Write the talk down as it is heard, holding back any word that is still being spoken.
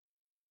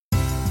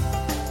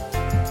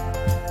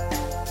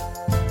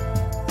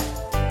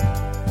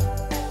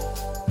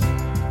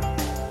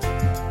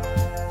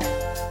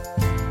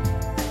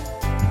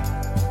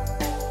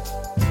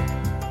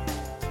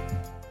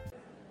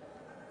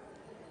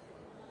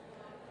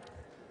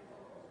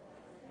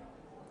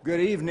Good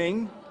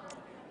evening.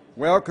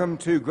 Welcome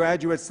to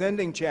Graduate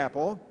Sending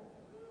Chapel.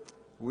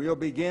 We'll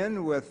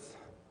begin with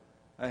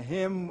a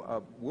hymn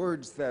of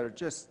words that are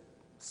just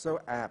so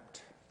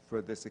apt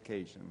for this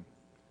occasion.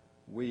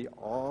 We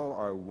all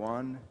are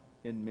one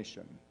in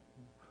mission.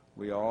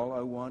 We all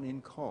are one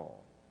in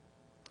call.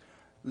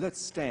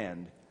 Let's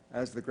stand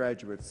as the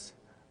graduates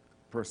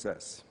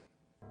process.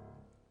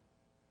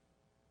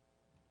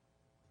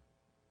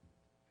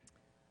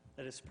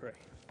 Let us pray.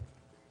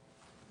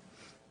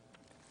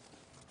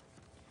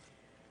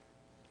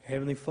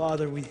 Heavenly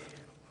Father, we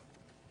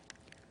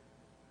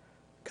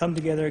come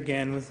together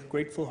again with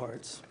grateful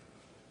hearts.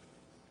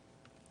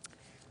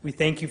 We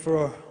thank you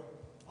for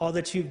all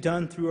that you've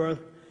done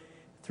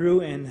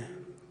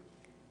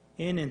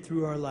in and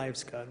through our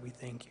lives, God. We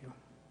thank you.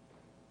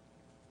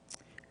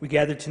 We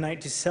gather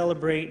tonight to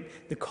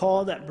celebrate the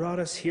call that brought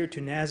us here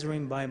to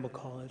Nazarene Bible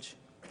College,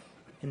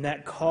 and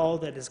that call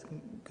that is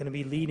going to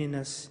be leading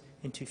us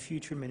into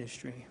future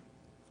ministry.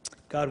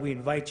 God, we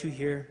invite you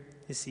here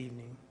this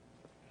evening.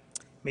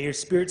 May your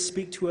Spirit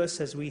speak to us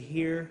as we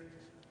hear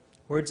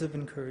words of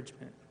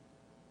encouragement.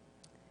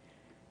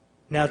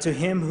 Now to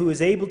him who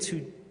is able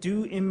to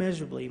do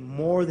immeasurably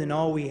more than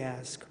all we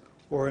ask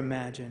or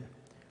imagine,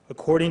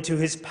 according to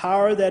his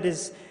power that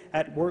is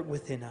at work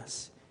within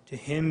us, to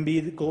him be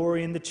the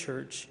glory in the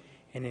church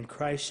and in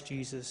Christ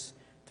Jesus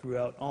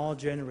throughout all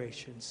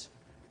generations,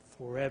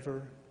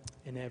 forever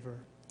and ever.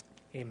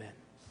 Amen.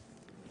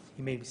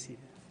 You may be seated.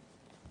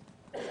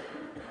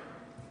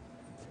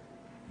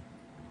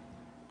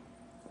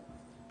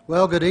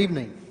 Well, good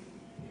evening.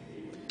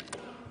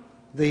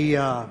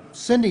 The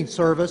sending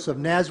service of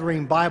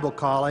Nazarene Bible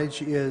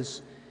College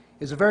is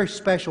a very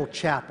special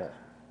chapel.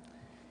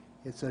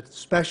 It's a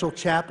special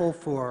chapel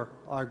for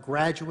our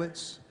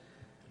graduates,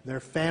 their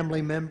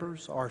family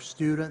members, our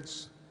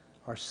students,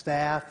 our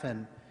staff,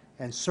 and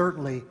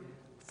certainly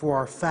for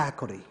our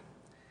faculty.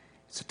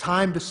 It's a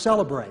time to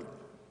celebrate.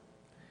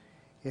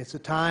 It's a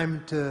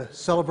time to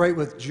celebrate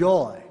with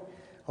joy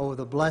over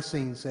the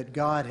blessings that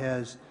God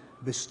has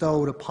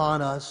bestowed upon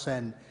us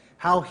and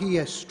how he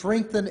has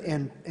strengthened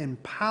and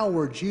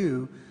empowered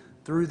you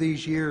through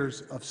these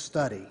years of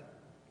study.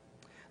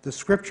 The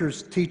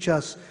scriptures teach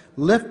us,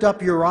 lift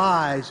up your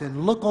eyes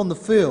and look on the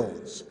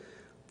fields,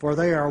 for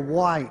they are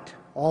white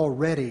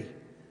already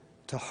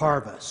to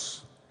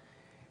harvest.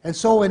 And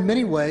so in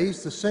many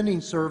ways, the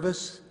sending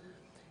service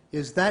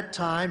is that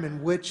time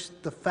in which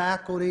the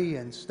faculty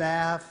and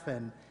staff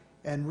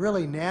and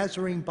really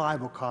Nazarene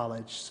Bible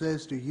College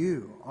says to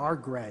you, our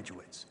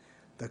graduates,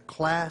 the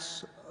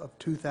class of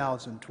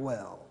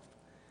 2012,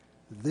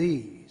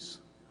 these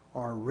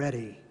are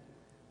ready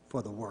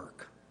for the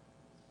work.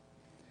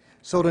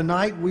 So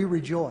tonight we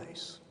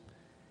rejoice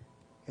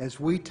as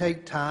we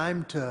take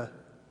time to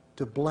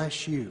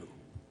bless you.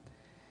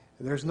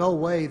 There's no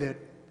way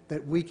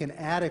that we can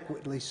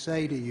adequately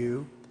say to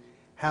you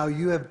how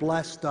you have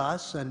blessed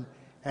us and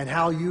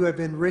how you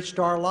have enriched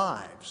our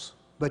lives,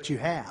 but you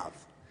have.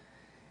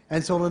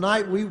 And so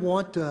tonight we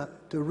want to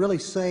really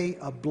say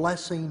a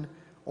blessing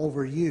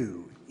over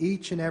you,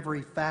 each and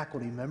every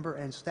faculty member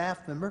and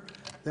staff member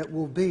that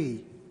will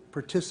be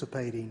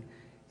participating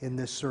in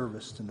this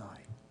service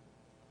tonight.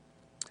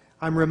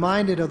 I'm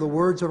reminded of the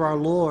words of our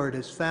Lord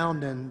as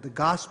found in the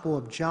Gospel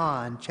of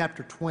John,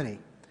 chapter 20,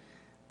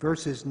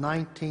 verses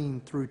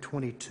 19 through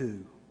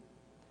 22.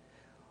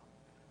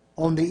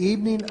 On the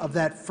evening of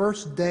that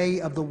first day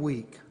of the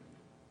week,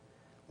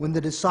 when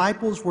the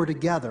disciples were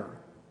together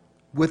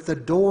with the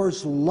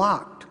doors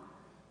locked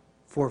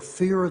for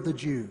fear of the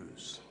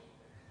Jews,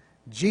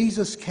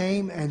 Jesus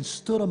came and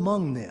stood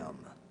among them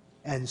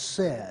and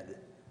said,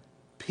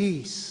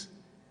 "Peace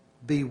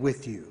be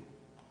with you."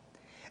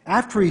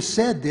 After he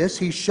said this,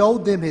 he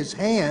showed them his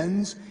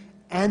hands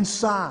and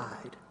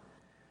side.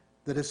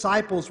 The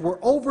disciples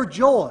were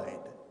overjoyed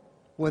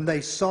when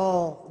they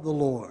saw the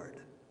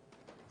Lord.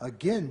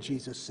 Again,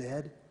 Jesus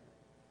said,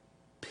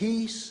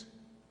 "Peace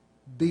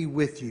be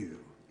with you.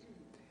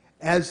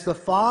 As the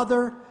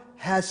Father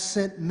has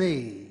sent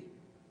me,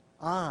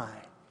 I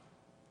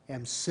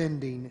am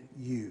sending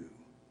you."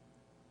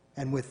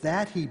 And with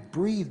that he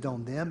breathed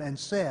on them and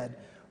said,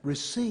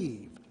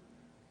 "Receive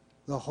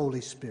the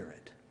Holy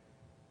Spirit.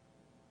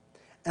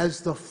 As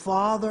the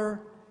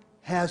Father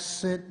has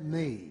sent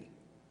me,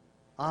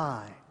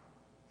 I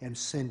am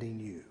sending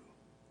you."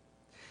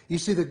 You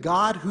see, the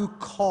God who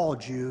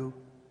called you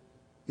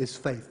is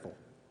faithful.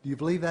 Do you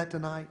believe that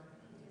tonight?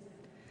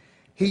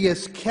 He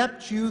has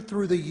kept you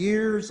through the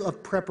years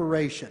of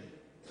preparation,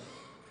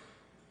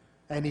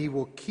 and he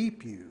will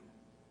keep you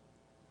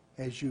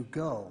as you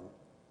go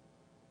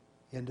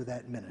into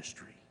that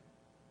ministry.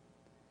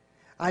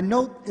 I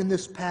note in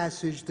this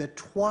passage that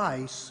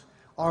twice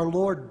our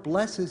Lord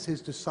blesses his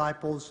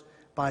disciples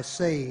by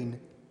saying,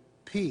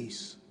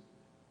 "Peace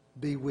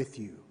be with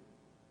you."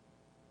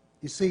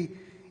 You see,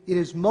 it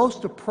is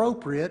most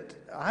appropriate,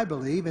 I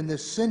believe, in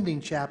this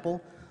sending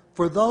chapel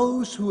for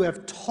those who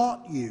have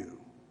taught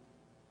you,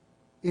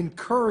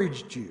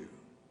 encouraged you,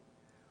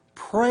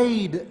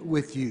 prayed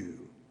with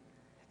you,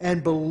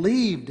 and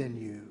believed in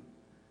you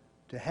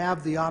to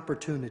have the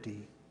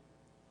opportunity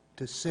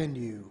to send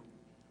you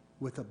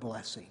with a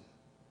blessing.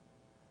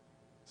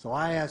 So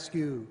I ask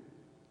you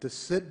to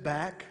sit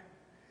back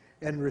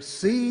and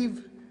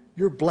receive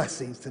your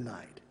blessings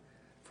tonight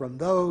from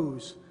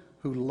those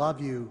who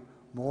love you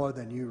more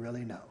than you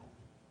really know.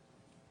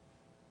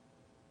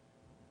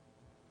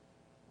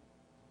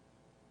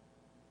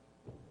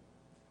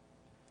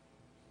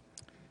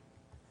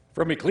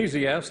 From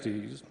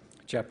Ecclesiastes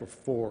chapter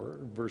 4,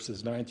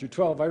 verses 9 through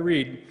 12, I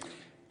read,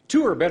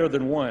 "Two are better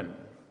than one,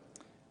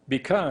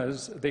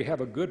 because they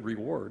have a good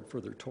reward for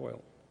their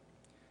toil.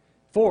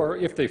 For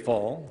if they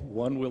fall,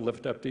 one will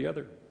lift up the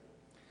other.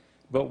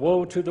 But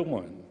woe to the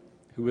one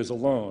who is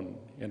alone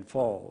and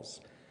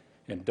falls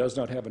and does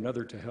not have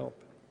another to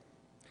help.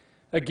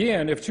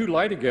 Again, if two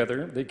lie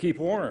together, they keep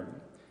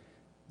warm.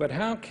 But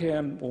how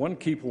can one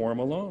keep warm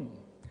alone?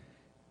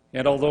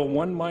 And although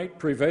one might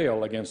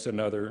prevail against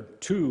another,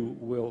 two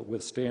will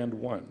withstand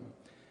one.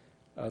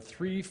 A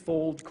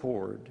threefold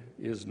cord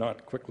is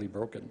not quickly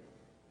broken."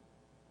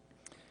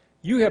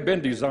 You have been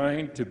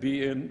designed to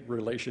be in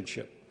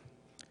relationship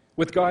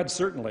with God,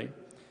 certainly,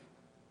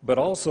 but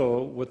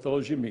also with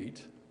those you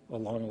meet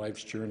along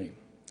life's journey.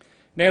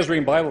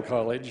 Nazarene Bible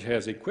College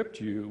has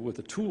equipped you with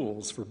the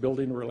tools for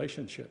building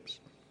relationships.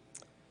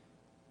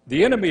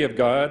 The enemy of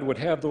God would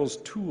have those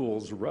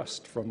tools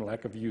rust from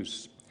lack of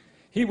use.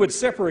 He would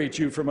separate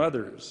you from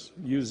others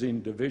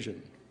using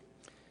division.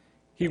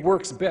 He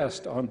works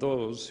best on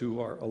those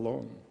who are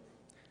alone.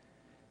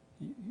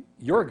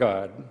 Your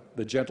God,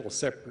 the gentle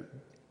shepherd,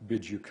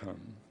 bids you come.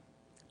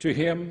 To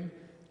him,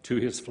 to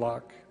his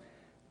flock,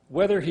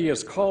 whether he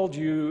has called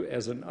you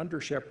as an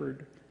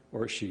under-shepherd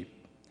or a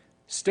sheep,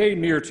 stay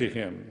near to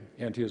him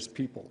and his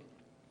people.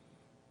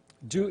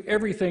 Do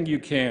everything you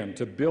can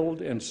to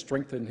build and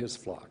strengthen his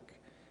flock.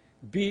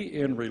 Be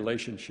in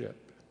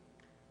relationship.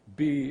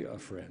 Be a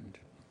friend.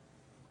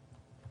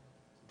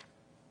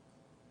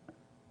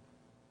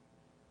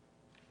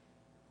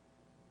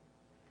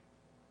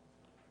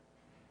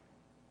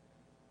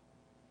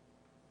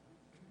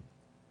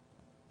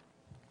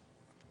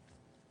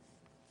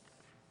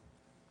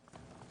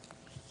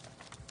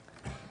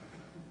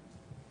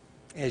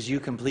 As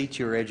you complete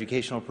your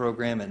educational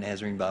program at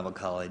Nazarene Bible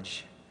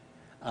College,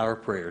 our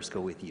prayers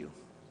go with you.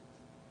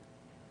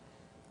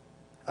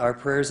 Our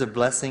prayers of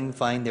blessing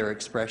find their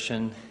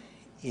expression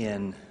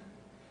in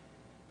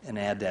an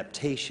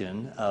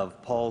adaptation of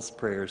Paul's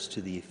prayers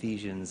to the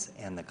Ephesians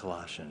and the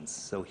Colossians.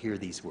 So hear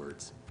these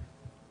words.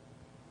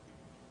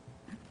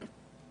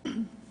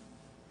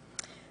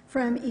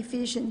 From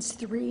Ephesians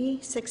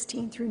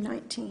 3:16 through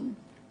 19.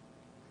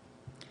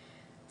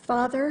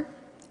 Father,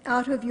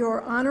 out of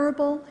your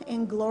honorable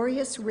and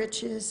glorious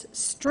riches,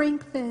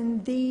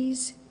 strengthen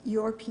these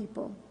your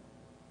people.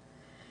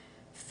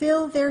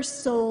 Fill their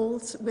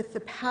souls with the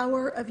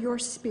power of your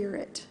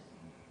Spirit,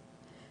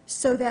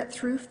 so that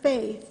through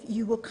faith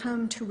you will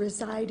come to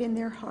reside in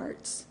their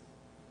hearts.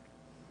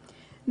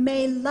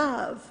 May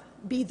love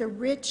be the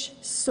rich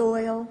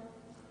soil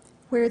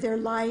where their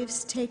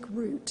lives take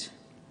root.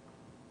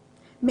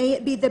 May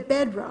it be the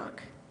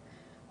bedrock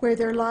where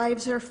their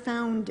lives are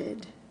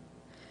founded,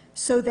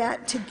 so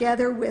that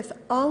together with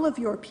all of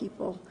your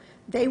people,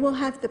 they will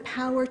have the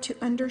power to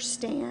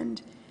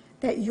understand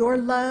that your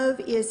love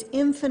is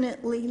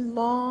infinitely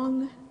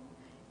long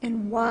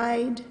and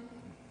wide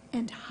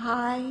and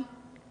high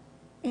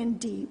and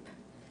deep,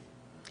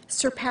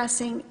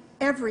 surpassing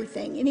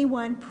everything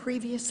anyone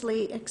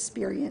previously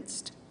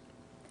experienced.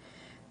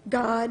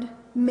 God,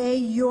 may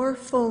your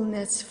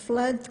fullness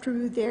flood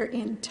through their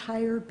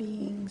entire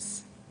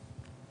beings.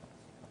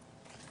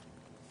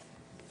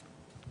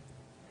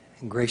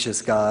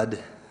 Gracious God,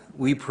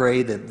 we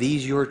pray that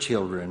these your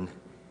children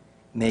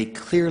may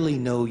clearly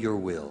know your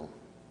will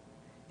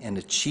and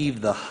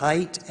achieve the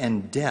height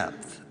and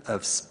depth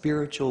of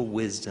spiritual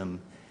wisdom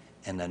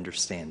and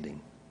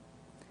understanding.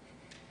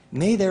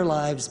 May their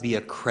lives be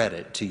a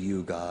credit to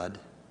you, God.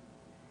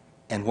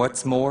 And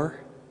what's more,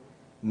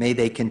 may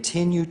they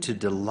continue to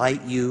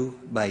delight you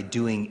by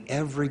doing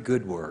every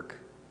good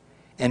work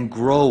and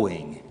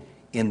growing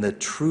in the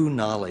true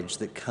knowledge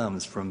that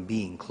comes from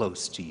being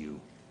close to you.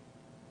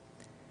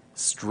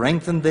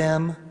 Strengthen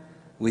them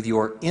with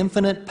your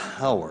infinite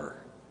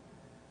power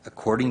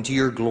according to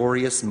your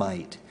glorious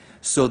might,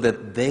 so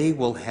that they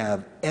will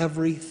have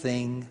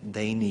everything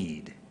they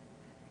need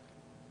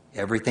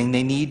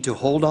to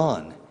hold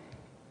on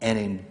and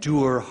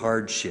endure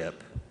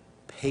hardship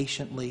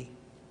patiently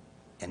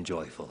and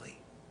joyfully.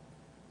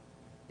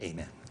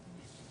 Amen.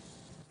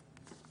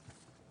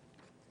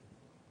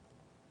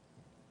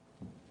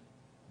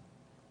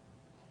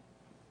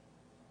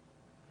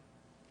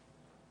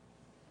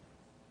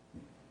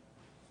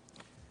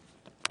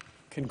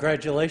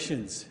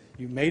 Congratulations,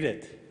 you made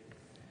it.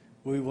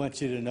 We want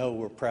you to know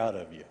we're proud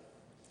of you.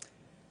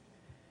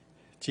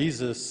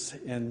 Jesus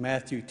in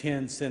Matthew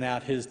 10 sent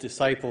out his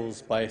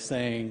disciples by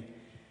saying,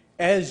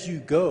 "As you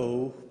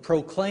go,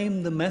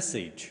 proclaim the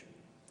message.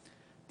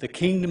 The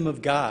kingdom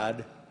of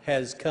God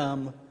has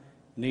come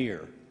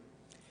near.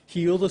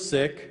 Heal the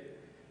sick,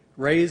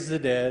 raise the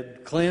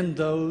dead, cleanse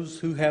those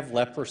who have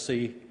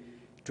leprosy,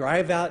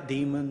 drive out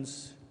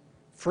demons.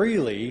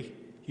 Freely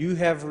you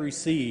have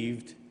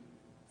received,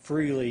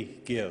 freely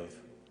give.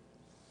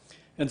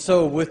 And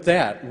so with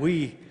that,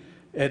 we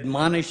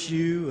admonish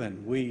you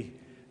and we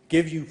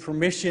give you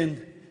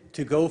permission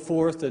to go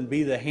forth and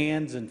be the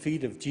hands and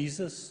feet of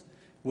Jesus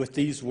with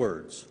these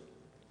words.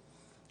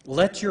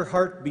 Let your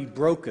heart be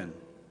broken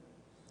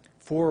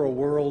for a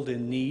world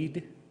in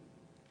need.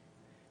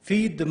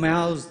 Feed the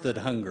mouths that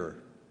hunger.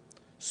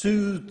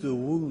 Soothe the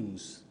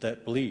wounds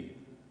that bleed.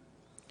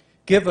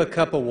 Give a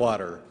cup of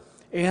water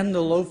and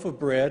the loaf of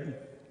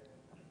bread.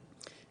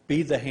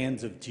 Be the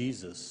hands of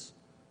Jesus,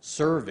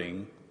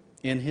 serving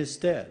in his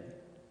stead.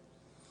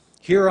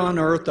 Here on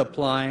earth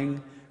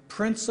applying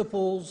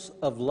principles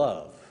of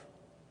love.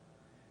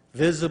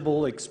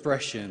 Visible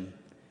expression,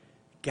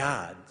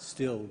 God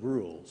still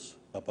rules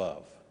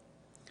above.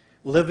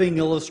 Living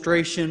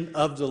illustration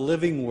of the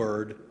living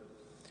word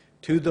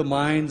to the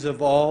minds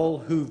of all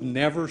who've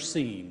never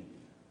seen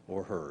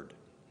or heard.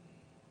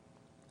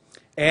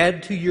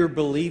 Add to your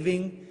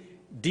believing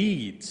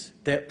deeds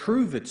that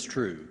prove it's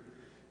true,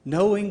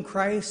 knowing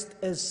Christ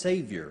as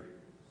Savior.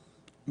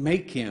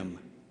 Make him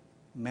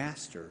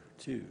Master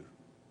too.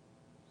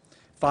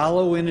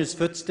 Follow in his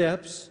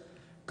footsteps,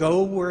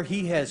 go where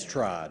he has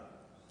trod.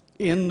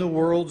 In the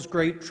world's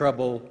great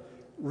trouble,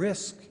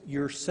 risk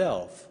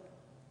yourself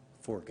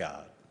for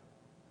God.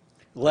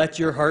 Let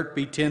your heart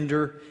be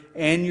tender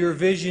and your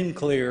vision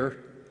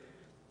clear.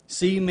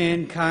 See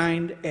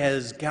mankind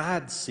as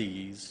God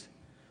sees.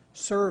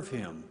 Serve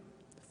him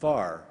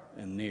far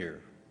and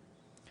near.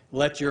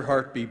 Let your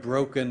heart be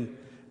broken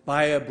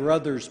by a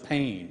brother's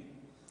pain.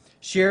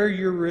 Share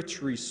your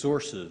rich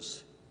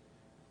resources.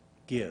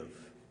 Give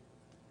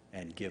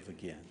and give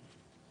again.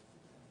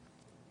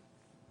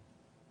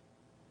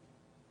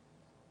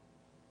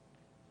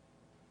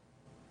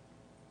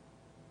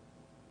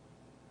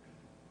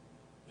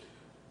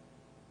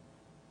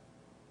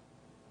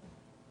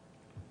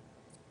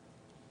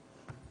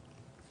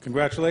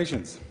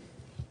 Congratulations.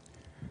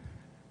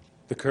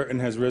 The curtain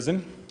has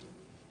risen,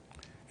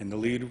 and the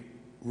lead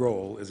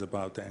role is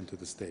about to enter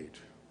the stage.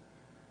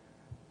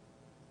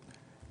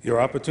 Your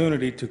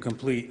opportunity to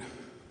complete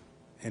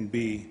and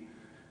be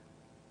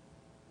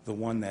the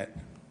one that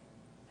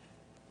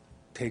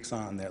takes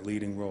on that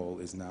leading role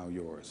is now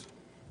yours.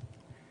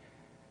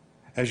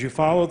 As you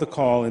follow the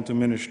call into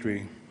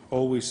ministry,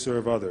 always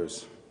serve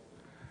others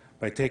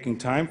by taking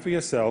time for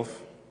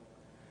yourself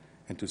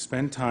and to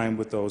spend time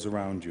with those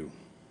around you.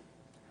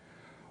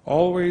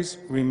 Always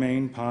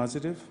remain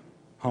positive,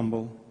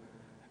 humble,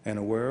 and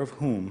aware of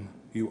whom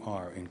you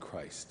are in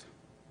Christ.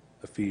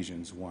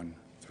 Ephesians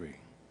 1:3.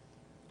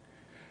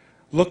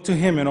 Look to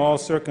him in all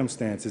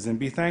circumstances and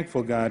be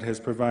thankful God has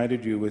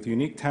provided you with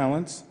unique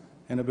talents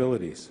and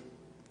abilities.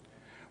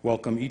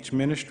 Welcome each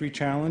ministry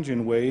challenge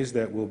in ways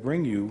that will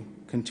bring you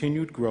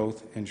continued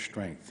growth and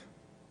strength.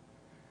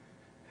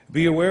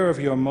 Be aware of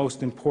your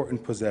most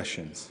important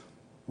possessions,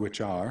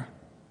 which are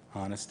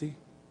honesty,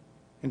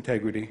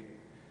 integrity,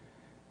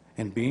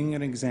 and being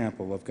an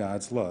example of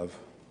God's love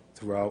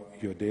throughout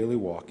your daily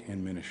walk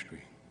in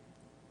ministry.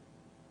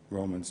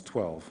 Romans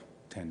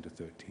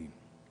 12:10-13.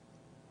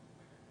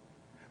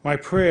 My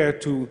prayer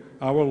to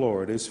our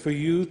Lord is for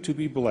you to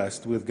be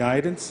blessed with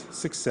guidance,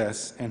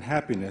 success, and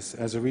happiness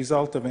as a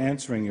result of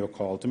answering your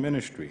call to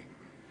ministry.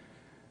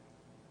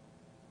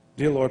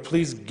 Dear Lord,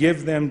 please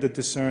give them the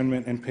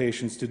discernment and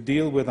patience to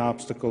deal with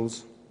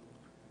obstacles,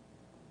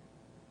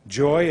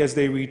 joy as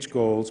they reach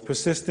goals,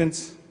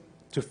 persistence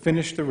to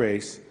finish the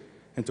race,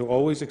 and to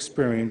always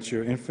experience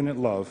your infinite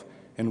love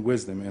and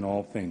wisdom in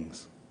all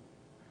things.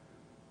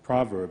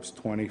 Proverbs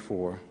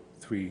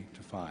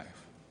 24:3-5.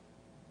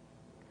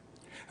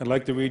 I'd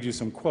like to read you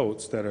some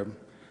quotes that are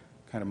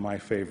kind of my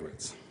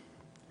favorites.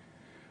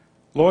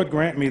 Lord,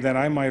 grant me that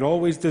I might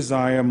always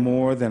desire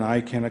more than I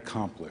can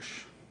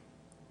accomplish.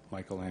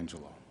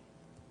 Michelangelo.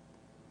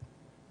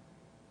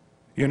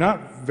 You're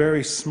not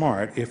very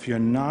smart if you're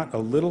not a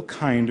little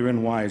kinder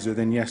and wiser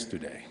than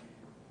yesterday.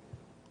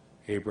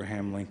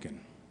 Abraham Lincoln.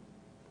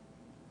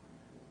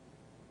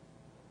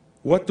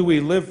 What do we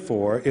live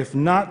for if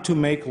not to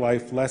make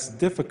life less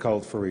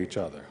difficult for each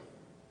other?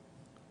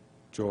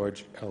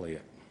 George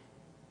Eliot.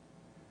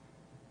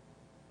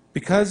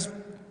 Because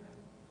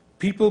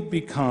people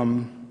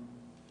become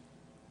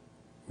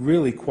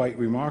really quite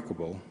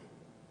remarkable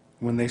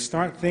when they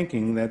start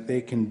thinking that they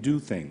can do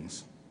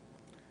things.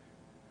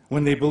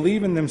 When they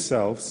believe in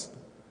themselves,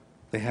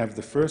 they have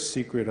the first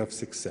secret of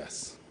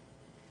success.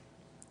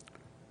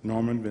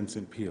 Norman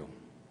Vincent Peale.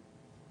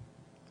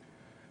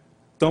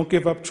 Don't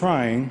give up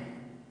trying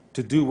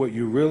to do what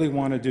you really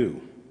want to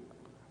do.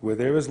 Where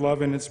there is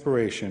love and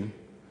inspiration,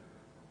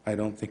 I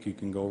don't think you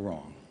can go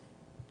wrong.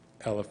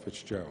 Ella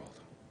Fitzgerald.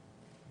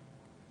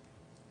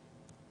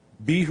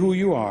 Be who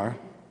you are,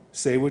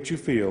 say what you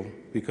feel,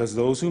 because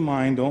those who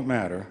mind don't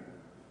matter,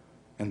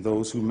 and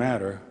those who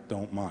matter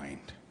don't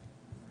mind.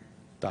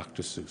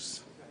 Dr.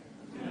 Seuss.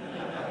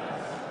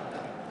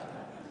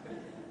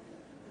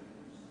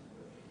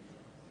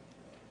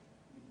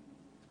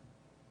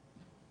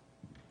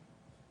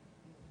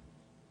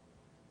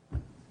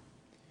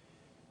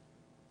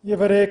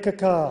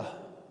 Yevarekaka,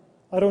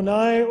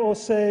 Adonai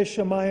Oseh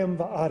Shemayim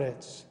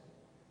Va'aretz.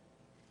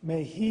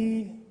 May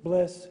he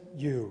bless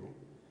you,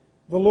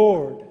 the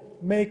Lord,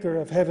 maker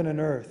of heaven and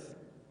earth.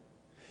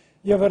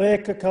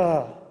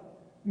 Yevarekaka,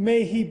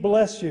 may he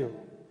bless you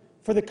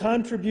for the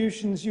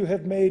contributions you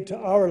have made to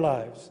our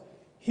lives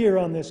here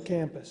on this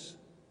campus.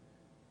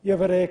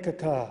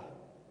 Yevarekaka,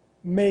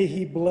 may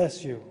he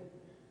bless you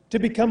to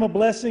become a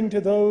blessing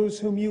to those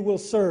whom you will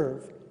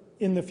serve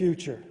in the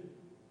future.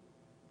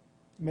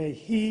 May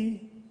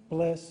he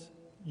bless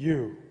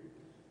you,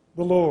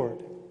 the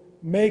Lord,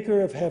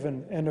 maker of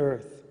heaven and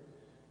earth.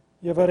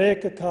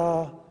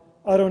 Yevarekaka,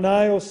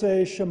 Adonai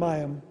Oseh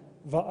Shemayim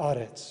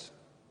Va'aretz.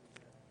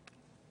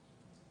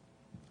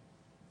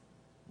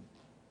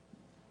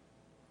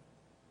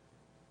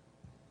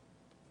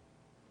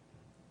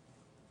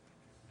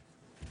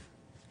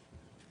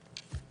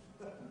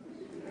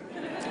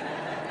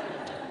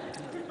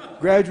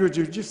 Graduates,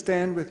 would you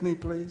stand with me,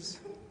 please?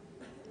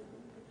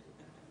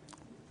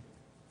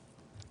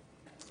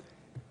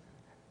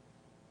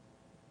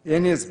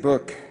 In his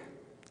book,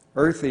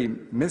 Earthy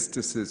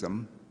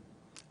Mysticism,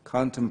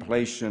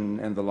 Contemplation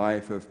and the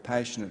Life of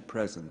Passionate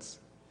Presence,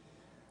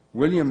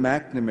 William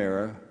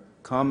McNamara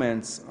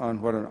comments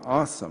on what an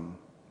awesome,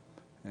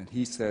 and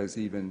he says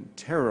even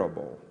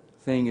terrible,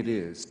 thing it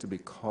is to be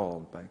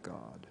called by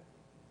God.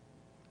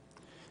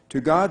 To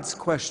God's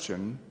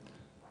question,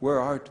 "Where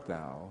art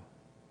thou?"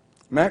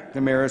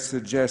 McNamara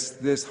suggests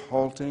this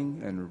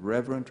halting and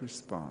reverent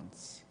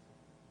response: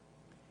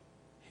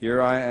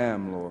 "Here I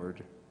am,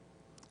 Lord,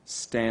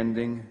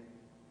 standing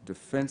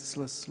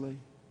defenselessly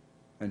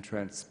and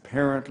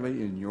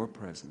transparently in your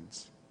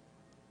presence.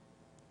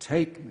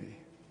 Take me,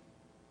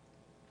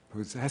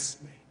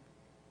 possess me,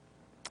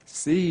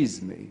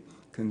 seize me,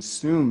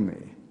 consume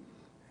me,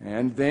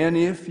 and then,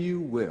 if you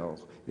will,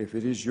 if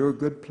it is your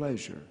good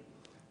pleasure,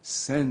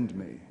 send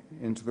me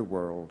into the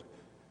world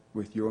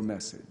with your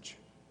message,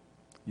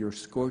 your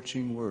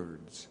scorching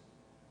words,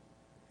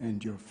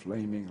 and your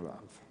flaming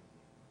love."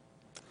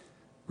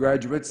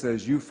 Graduates,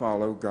 as you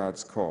follow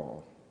God's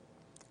call,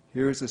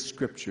 here is a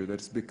scripture that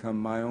has become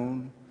my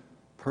own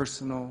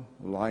personal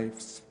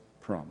life's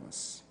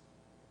promise.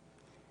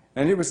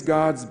 And it was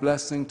God's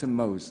blessing to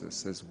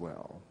Moses as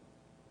well.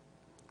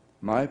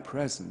 "My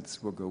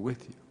presence will go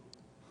with you,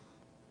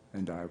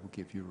 and I will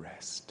give you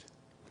rest."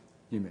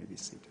 You may be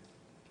seated.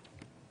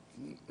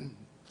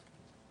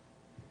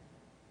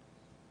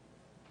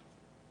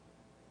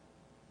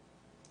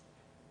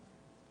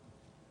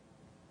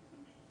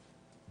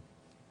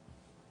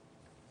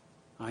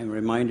 I'm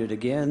reminded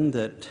again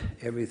that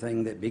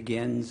everything that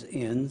begins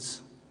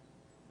ends,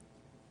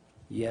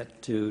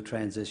 yet to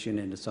transition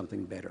into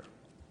something better.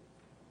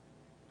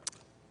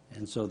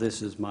 And so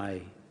this is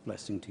my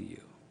blessing to you.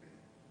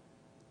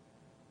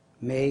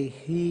 May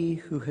he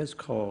who has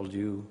called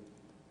you,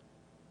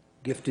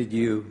 gifted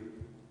you,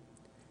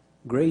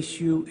 grace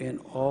you in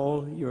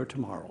all your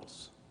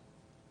tomorrows.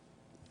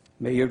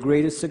 May your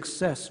greatest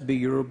success be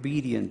your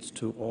obedience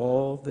to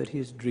all that he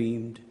has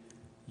dreamed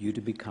you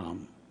to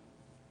become.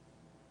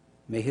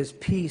 May his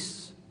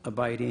peace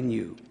abide in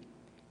you,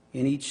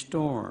 in each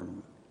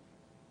storm,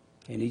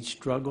 in each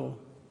struggle,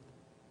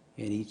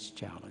 in each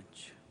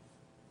challenge.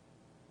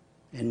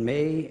 And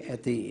may,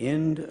 at the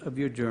end of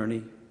your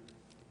journey,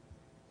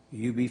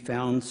 you be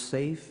found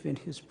safe in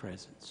his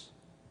presence,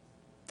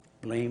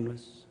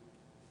 blameless,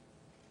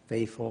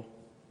 faithful,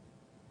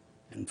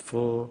 and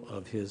full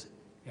of his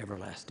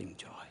everlasting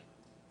joy.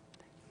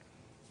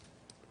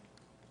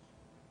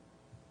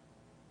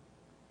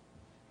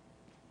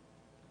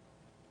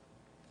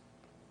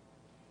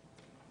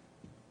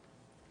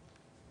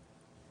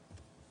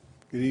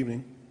 Good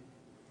evening.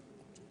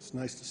 It's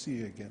nice to see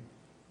you again.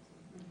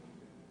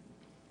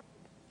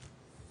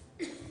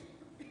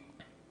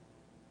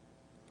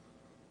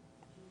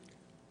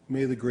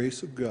 May the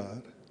grace of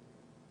God,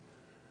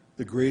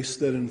 the grace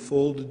that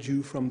enfolded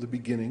you from the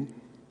beginning,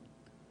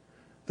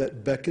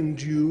 that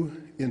beckoned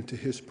you into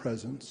his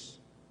presence,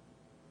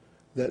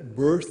 that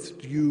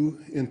birthed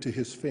you into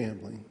his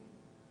family,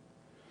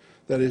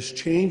 that is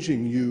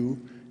changing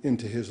you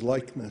into his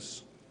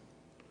likeness,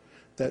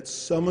 that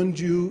summoned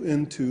you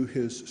into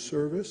his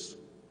service,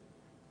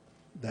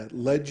 that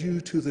led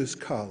you to this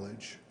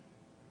college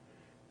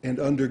and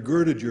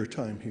undergirded your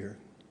time here.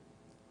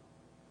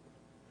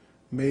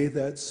 May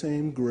that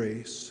same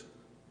grace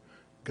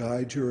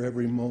guide your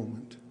every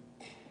moment,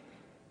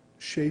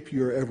 shape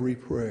your every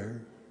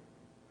prayer,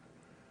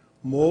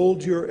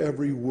 mold your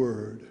every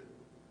word,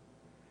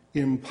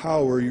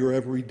 empower your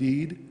every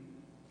deed,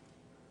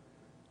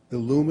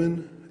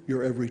 illumine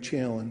your every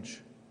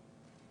challenge,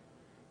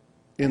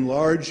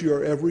 enlarge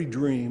your every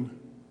dream,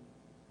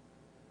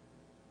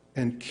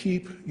 and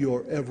keep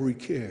your every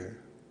care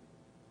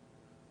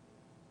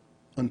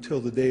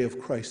until the day of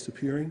Christ's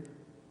appearing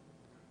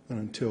and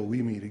until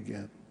we meet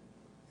again.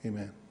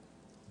 Amen.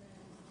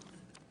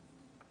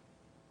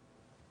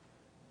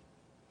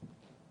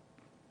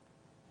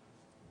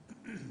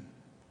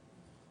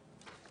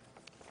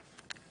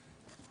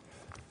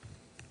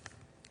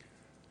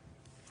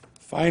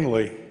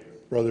 Finally,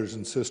 brothers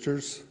and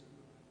sisters,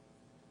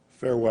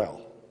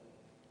 farewell.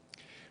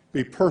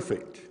 Be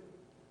perfect.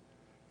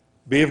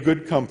 Be of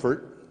good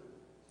comfort.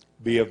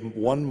 Be of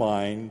one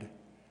mind.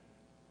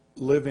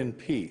 Live in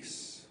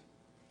peace.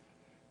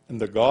 And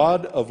the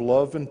God of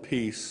love and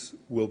peace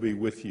will be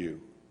with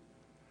you.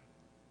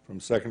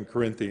 From 2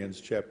 Corinthians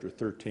chapter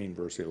 13,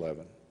 verse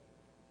 11.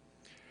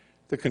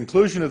 The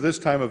conclusion of this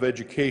time of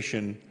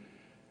education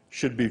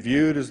should be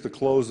viewed as the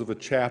close of a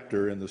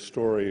chapter in the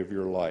story of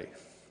your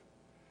life.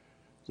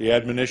 The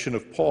admonition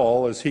of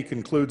Paul, as he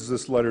concludes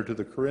this letter to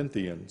the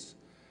Corinthians,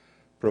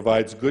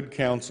 provides good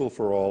counsel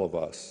for all of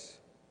us.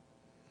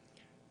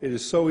 It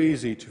is so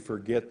easy to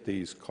forget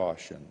these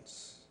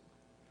cautions.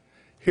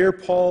 Here,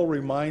 Paul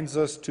reminds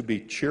us to be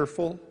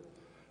cheerful,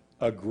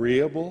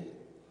 agreeable,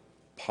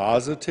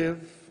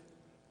 positive,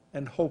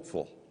 and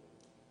hopeful.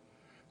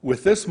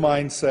 With this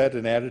mindset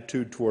and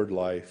attitude toward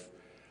life,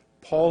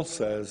 Paul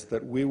says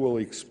that we will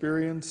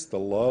experience the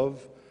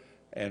love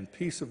and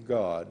peace of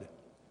God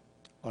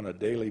on a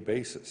daily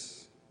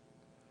basis.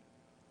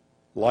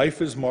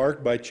 Life is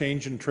marked by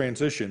change and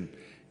transition.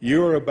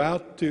 You are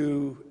about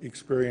to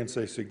experience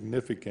a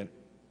significant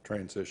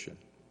transition.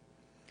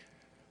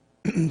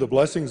 The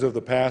blessings of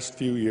the past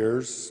few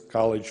years,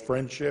 college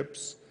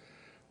friendships,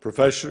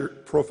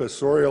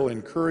 professorial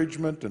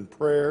encouragement and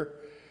prayer,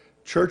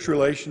 church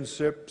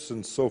relationships,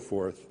 and so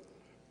forth,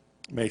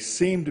 may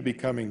seem to be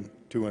coming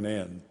to an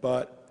end.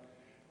 But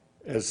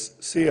as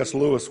C.S.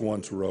 Lewis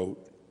once wrote,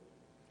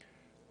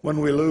 when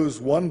we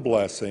lose one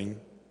blessing,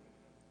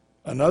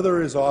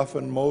 another is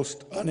often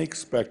most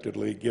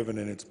unexpectedly given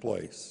in its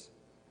place.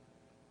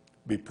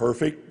 Be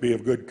perfect, be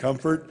of good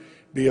comfort,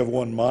 be of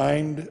one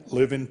mind,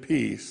 live in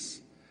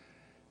peace,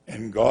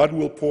 and God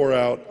will pour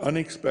out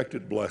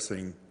unexpected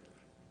blessing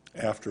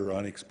after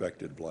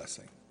unexpected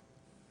blessing.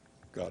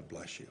 God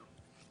bless you.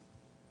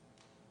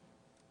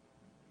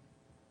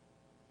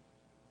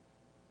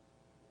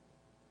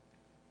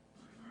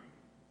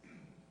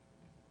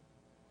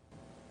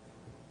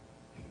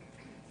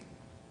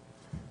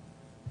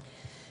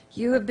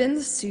 You have been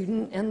the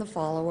student and the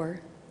follower.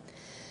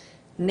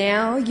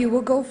 Now you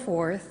will go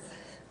forth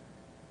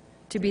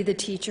to be the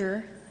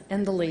teacher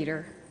and the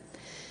leader.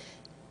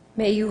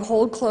 May you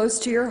hold close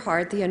to your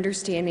heart the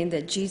understanding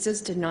that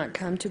Jesus did not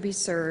come to be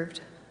served,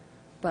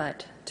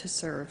 but to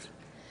serve.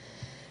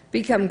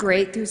 Become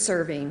great through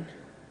serving.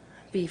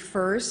 Be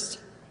first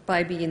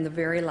by being the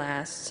very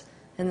last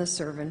and the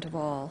servant of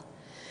all.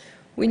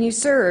 When you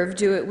serve,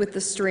 do it with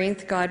the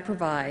strength God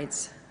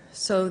provides,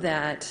 so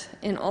that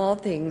in all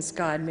things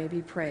God may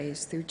be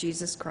praised through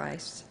Jesus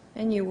Christ,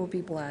 and you will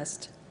be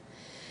blessed.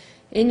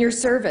 In your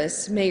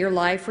service, may your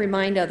life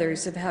remind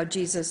others of how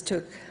Jesus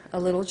took a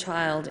little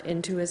child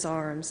into his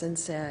arms and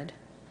said,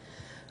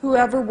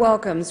 "Whoever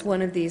welcomes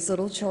one of these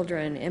little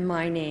children in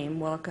my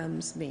name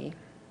welcomes me.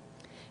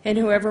 And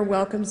whoever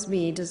welcomes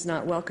me does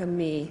not welcome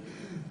me,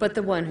 but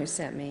the one who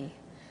sent me.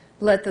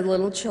 Let the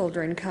little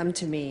children come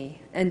to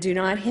me, and do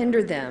not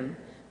hinder them,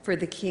 for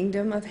the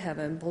kingdom of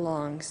heaven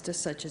belongs to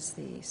such as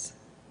these."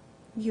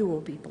 You will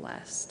be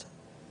blessed.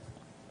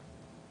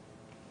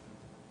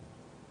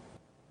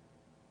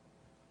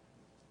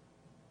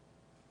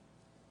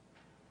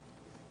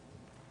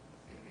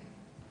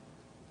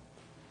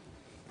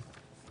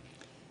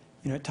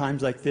 You know, at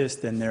times like this,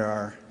 then there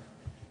are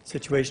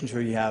situations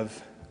where you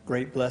have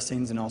great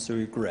blessings and also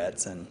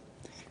regrets. And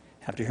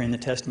after hearing the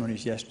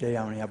testimonies yesterday,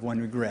 I only have one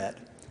regret.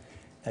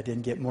 I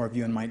didn't get more of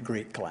you in my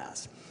Greek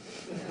class.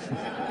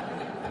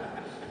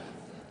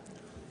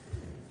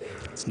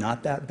 It's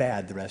not that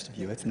bad, the rest of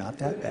you. It's not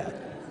that bad.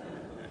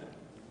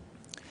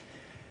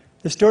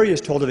 The story is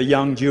told of a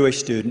young Jewish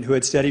student who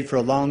had studied for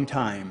a long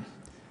time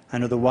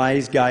under the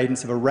wise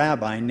guidance of a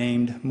rabbi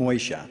named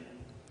Moshe.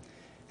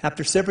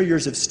 After several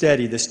years of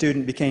study, the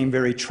student became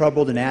very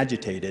troubled and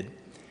agitated,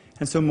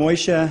 and so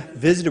Moshe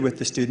visited with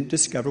the student to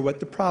discover what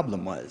the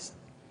problem was.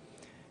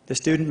 The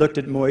student looked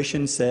at Moshe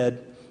and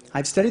said,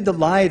 "I've studied the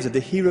lives of the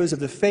heroes of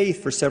the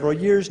faith for several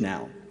years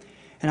now,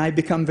 and I've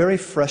become very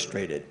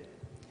frustrated.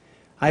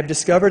 I've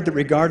discovered that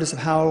regardless of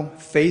how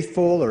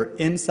faithful or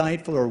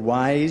insightful or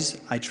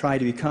wise I try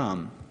to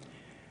become,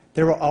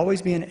 there will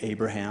always be an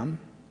Abraham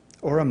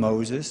or a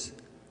Moses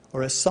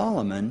or a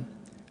Solomon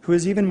who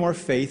is even more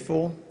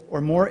faithful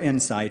or more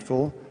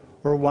insightful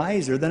or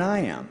wiser than I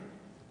am.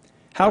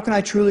 How can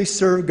I truly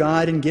serve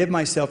God and give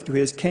myself to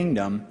His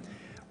kingdom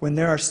when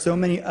there are so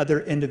many other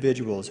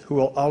individuals who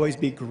will always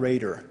be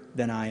greater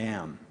than I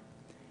am?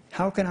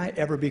 How can I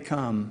ever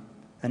become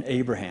an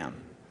Abraham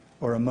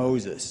or a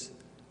Moses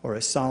or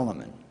a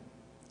Solomon?"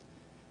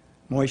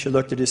 Moshe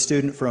looked at his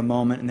student for a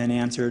moment and then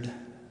answered,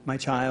 "My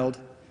child,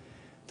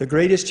 the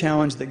greatest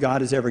challenge that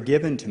God has ever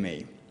given to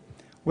me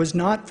was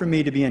not for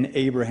me to be an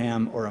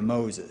Abraham or a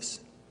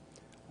Moses.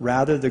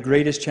 Rather, the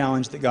greatest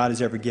challenge that God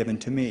has ever given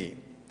to me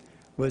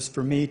was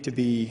for me to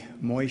be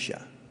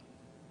Moshe.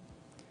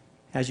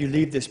 As you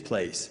leave this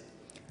place,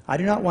 I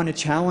do not want to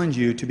challenge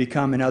you to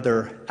become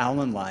another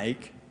Alan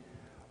Like,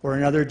 or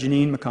another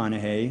Janine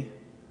McConaughey,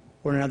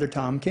 or another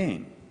Tom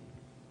King.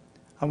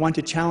 I want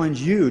to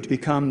challenge you to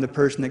become the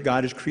person that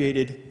God has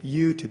created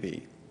you to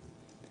be.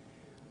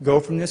 Go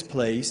from this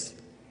place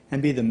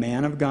and be the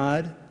man of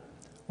God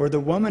or the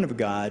woman of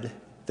God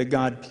that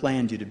God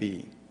planned you to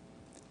be.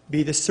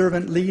 Be the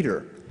servant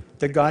leader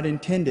that God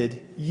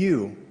intended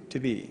you to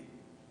be.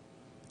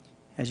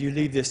 As you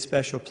leave this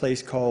special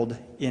place called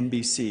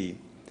NBC,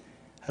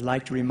 I'd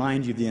like to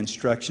remind you of the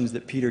instructions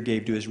that Peter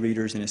gave to his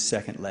readers in his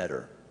second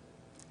letter.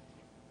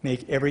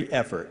 Make every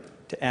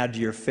effort to add to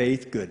your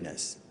faith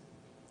goodness,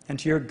 and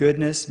to your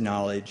goodness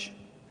knowledge,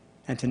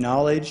 and to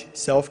knowledge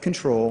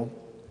self-control,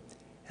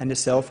 and to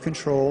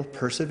self-control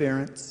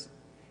perseverance,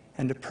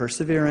 and to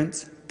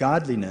perseverance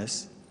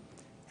godliness,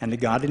 and to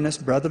godliness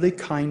brotherly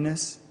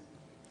kindness,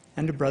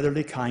 and to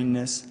brotherly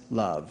kindness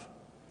love.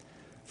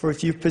 For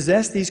if you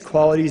possess these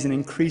qualities in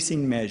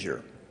increasing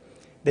measure,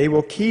 they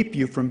will keep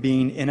you from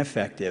being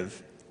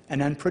ineffective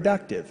and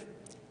unproductive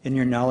in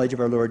your knowledge of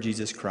our Lord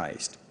Jesus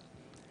Christ.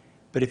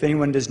 But if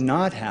anyone does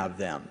not have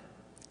them,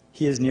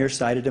 he is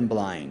nearsighted and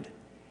blind,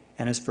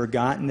 and has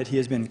forgotten that he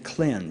has been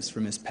cleansed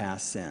from his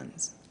past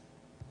sins.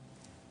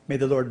 May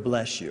the Lord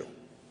bless you,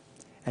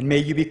 and may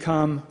you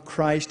become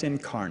Christ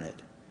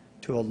incarnate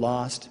to a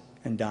lost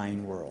and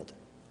dying world.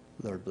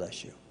 Lord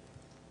bless you.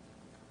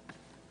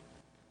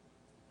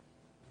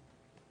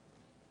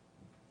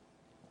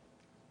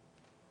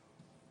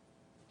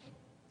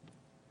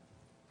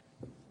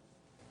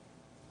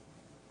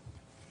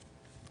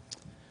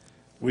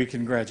 We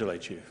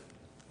congratulate you.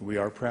 We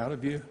are proud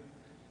of you.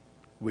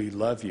 We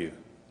love you.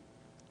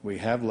 We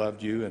have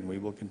loved you, and we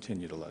will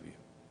continue to love you.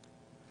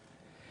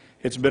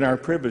 It's been our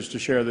privilege to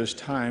share this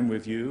time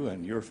with you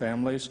and your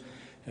families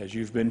as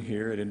you've been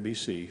here at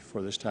NBC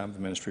for this time of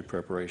ministry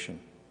preparation.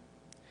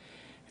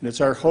 And it's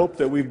our hope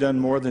that we've done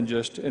more than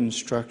just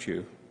instruct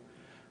you,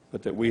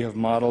 but that we have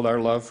modeled our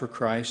love for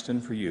Christ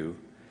and for you,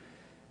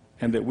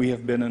 and that we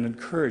have been an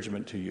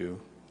encouragement to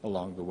you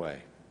along the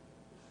way.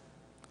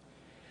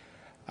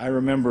 I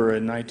remember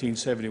in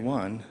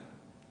 1971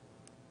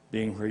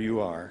 being where you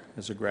are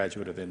as a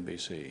graduate of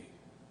NBC.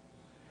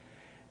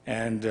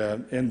 And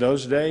in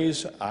those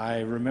days, I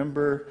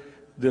remember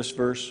this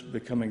verse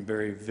becoming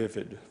very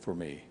vivid for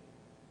me.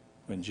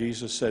 When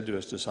Jesus said to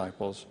his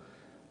disciples,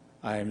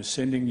 I am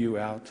sending you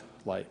out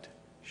like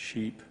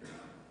sheep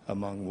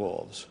among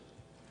wolves.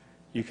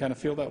 You kind of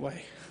feel that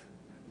way?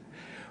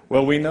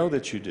 Well, we know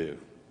that you do.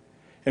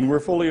 And we're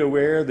fully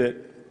aware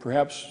that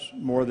perhaps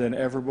more than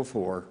ever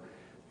before,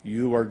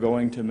 you are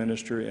going to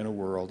minister in a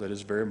world that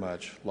is very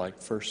much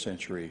like first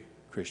century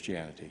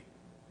Christianity.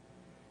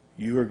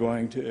 You are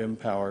going to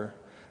empower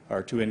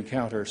or to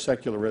encounter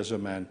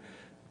secularism and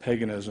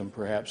paganism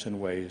perhaps in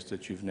ways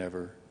that you've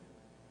never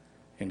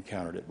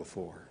encountered it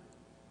before.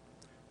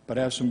 But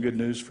I have some good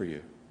news for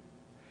you.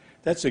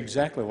 That's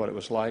exactly what it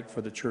was like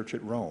for the church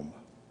at Rome.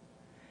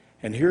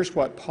 And here's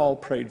what Paul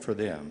prayed for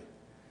them.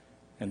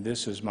 And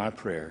this is my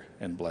prayer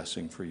and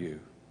blessing for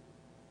you.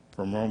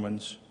 From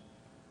Romans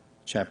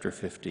chapter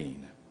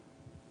 15.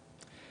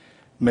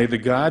 May the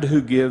God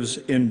who gives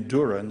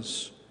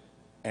endurance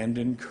and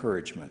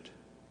encouragement.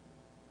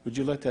 Would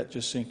you let that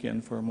just sink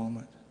in for a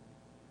moment?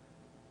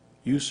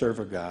 You serve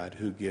a God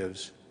who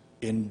gives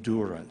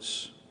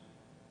endurance.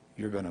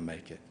 You're going to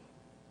make it.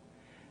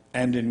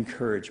 And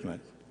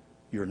encouragement.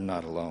 You're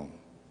not alone.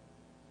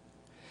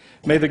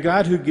 May the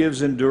God who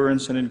gives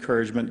endurance and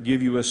encouragement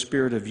give you a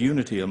spirit of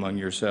unity among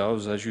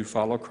yourselves as you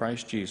follow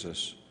Christ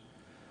Jesus,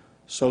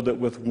 so that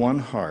with one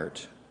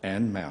heart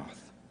and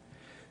mouth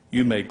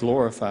you may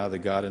glorify the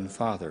God and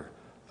Father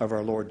of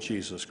our Lord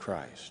Jesus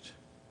Christ.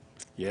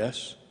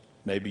 Yes,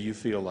 maybe you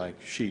feel like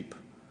sheep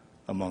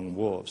among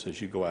wolves as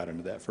you go out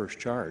into that first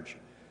charge,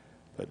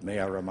 but may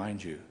I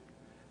remind you,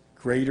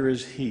 greater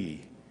is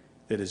He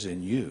that is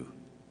in you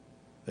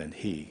than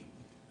he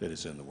that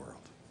is in the world.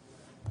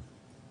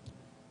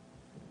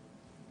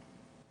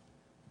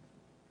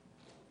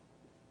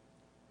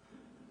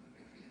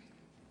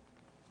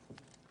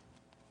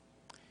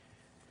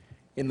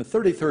 In the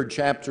 33rd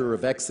chapter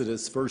of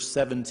Exodus, verse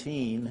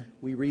 17,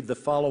 we read the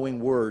following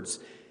words,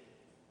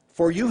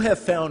 "For you have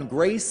found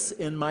grace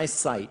in my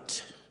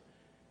sight,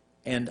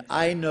 and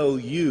I know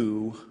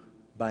you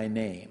by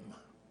name."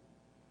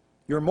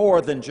 You're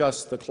more than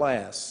just the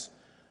class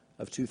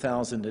of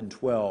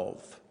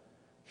 2012.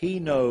 He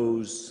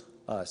knows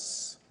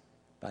us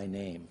by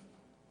name.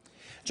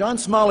 John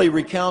Smalley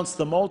recounts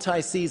the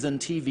multi-season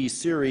TV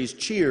series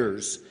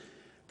Cheers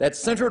that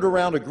centered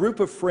around a group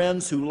of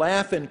friends who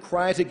laugh and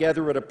cry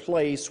together at a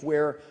place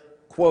where,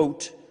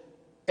 quote,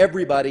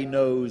 everybody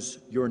knows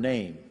your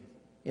name,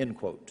 end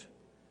quote.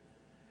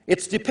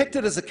 It's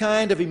depicted as a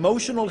kind of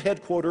emotional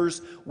headquarters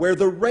where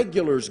the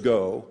regulars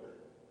go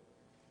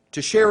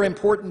to share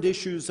important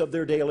issues of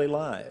their daily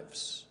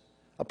lives,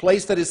 a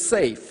place that is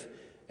safe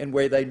and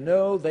where they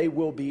know they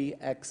will be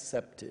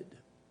accepted.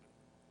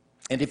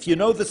 And if you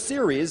know the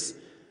series,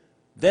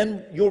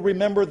 then you'll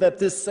remember that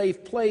this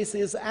safe place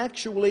is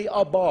actually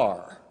a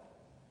bar.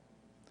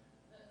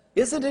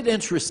 Isn't it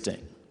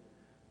interesting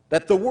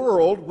that the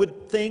world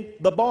would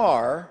think the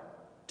bar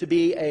to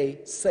be a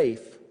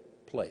safe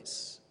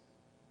place?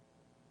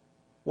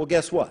 Well,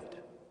 guess what?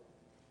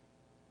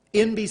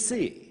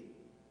 NBC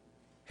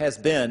has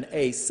been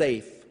a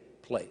safe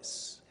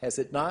place, has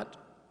it not?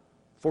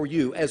 For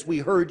you, as we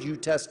heard you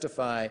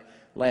testify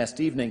last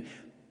evening.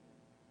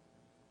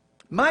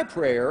 My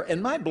prayer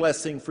and my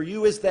blessing for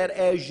you is that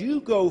as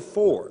you go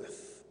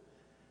forth,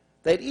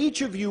 that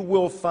each of you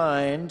will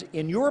find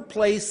in your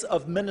place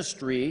of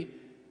ministry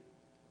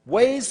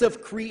ways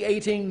of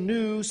creating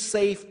new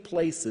safe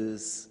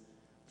places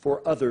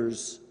for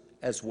others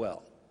as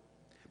well.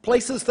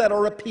 Places that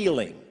are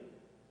appealing,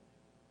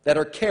 that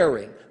are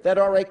caring, that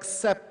are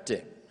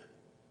accepting.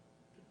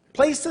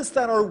 Places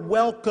that are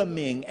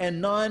welcoming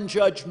and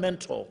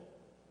non-judgmental.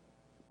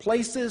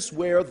 Places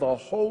where the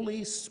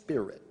Holy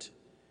Spirit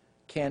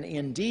can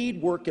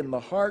indeed work in the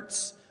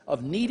hearts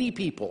of needy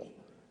people,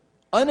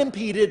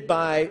 unimpeded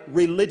by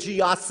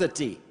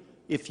religiosity,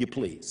 if you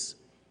please.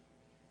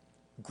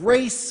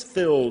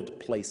 Grace-filled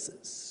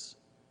places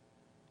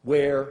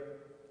where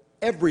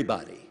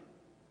everybody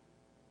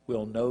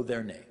will know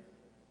their name.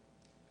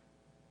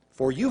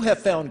 For you have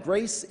found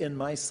grace in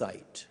my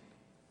sight,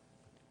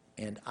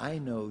 and I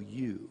know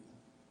you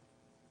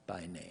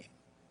by name.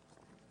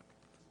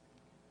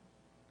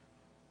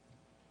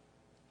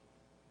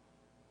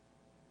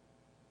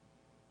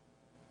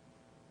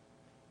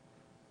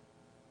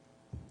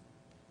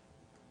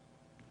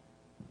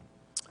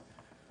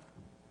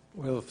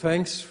 Well,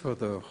 thanks for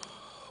the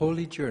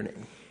holy journey.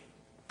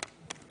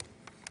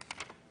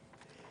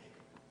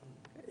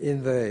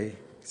 In the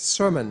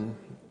sermon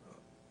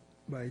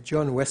by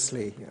John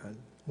Wesley,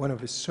 one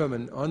of his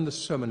sermons on the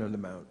Sermon on the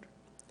Mount,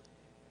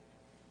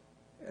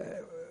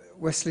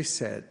 Wesley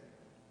said,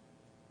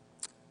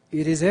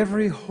 "It is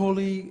every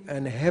holy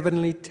and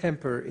heavenly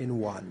temper in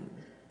one,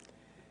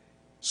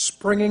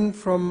 springing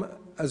from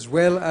as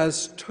well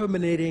as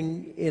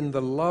terminating in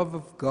the love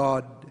of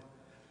God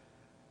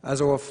as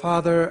our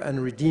Father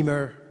and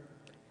Redeemer,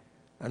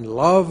 and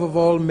love of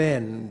all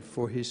men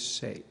for his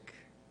sake.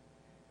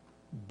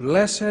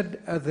 Blessed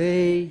are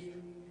they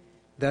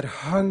that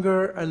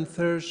hunger and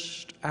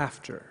thirst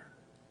after.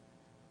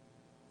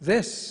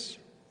 This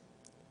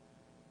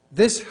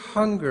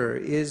hunger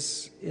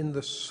is in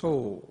the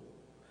soul,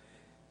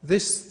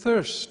 this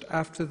thirst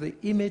after the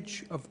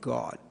image of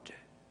God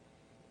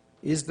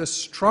is the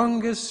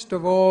strongest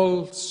of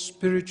all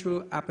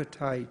spiritual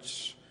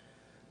appetites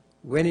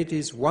when it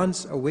is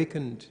once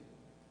awakened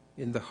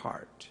in the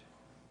heart.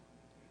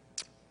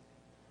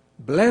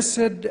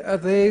 Blessed are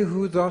they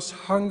who thus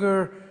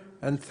hunger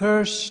and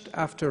thirst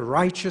after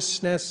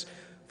righteousness,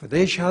 for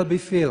they shall be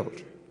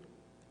filled.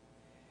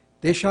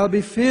 They shall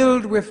be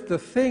filled with the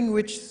thing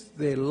which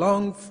they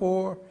long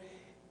for,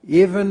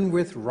 even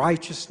with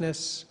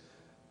righteousness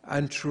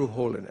and true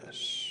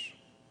holiness."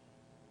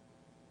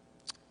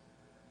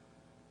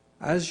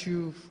 As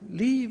you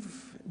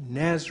leave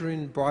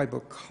Nazarene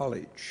Bible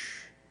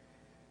College,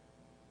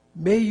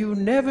 may you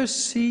never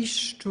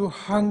cease to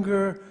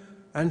hunger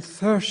and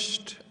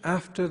thirst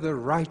after the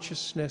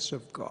righteousness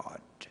of God.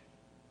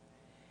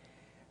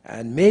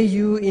 And may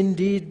you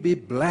indeed be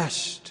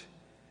blessed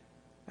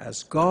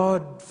as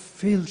God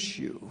fills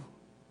you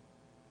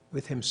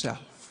with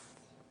himself.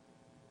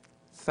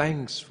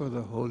 Thanks for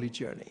the holy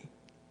journey.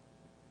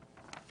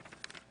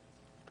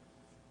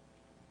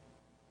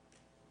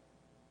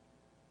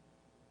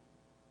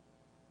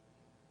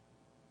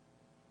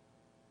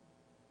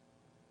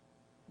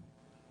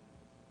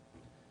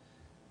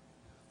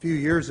 A few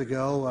years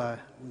ago, I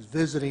was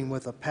visiting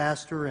with a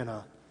pastor in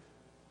a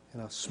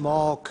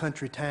small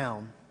country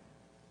town.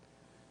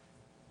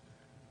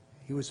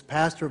 He was a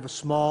pastor of a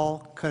small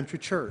country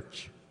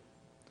church.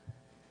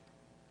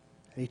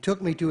 And he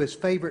took me to his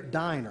favorite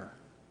diner.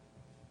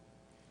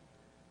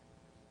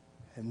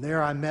 And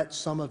there I met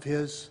some of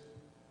his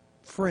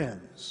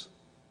friends,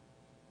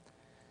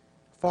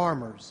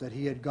 farmers that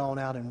he had gone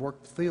out and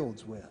worked the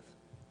fields with,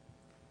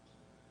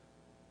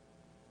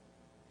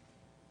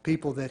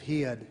 people that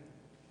he had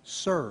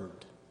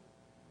served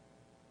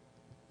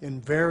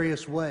in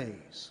various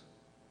ways,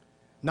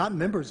 not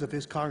members of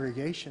his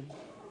congregation,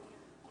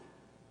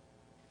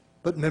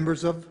 but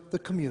members of the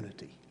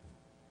community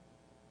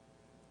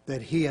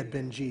that he had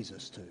been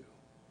Jesus to.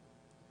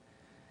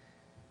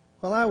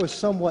 Well, I was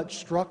somewhat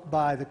struck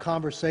by the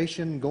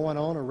conversation going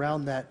on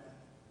around that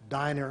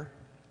diner,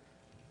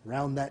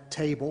 around that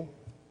table,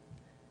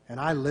 and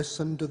I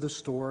listened to the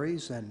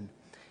stories, and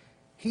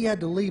he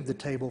had to leave the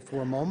table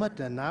for a moment,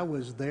 and I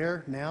was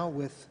there now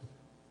with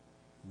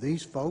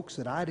these folks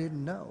that I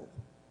didn't know.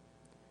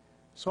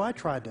 So I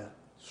tried to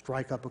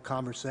strike up a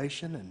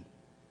conversation, and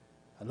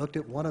I looked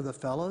at one of the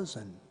fellows,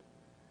 and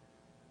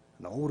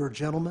an older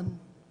gentleman,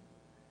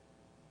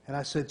 and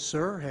I said,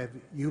 "Sir, have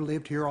you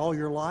lived here all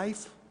your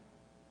life?"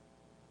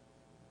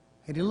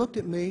 And he looked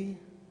at me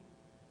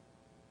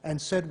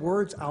and said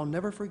words I'll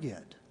never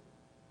forget.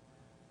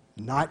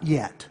 "Not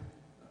yet."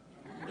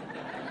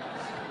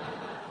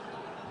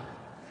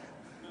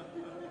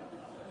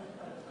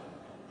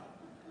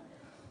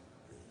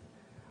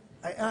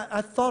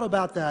 I thought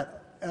about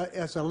that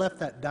as I left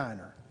that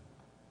diner,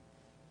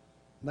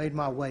 made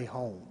my way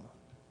home.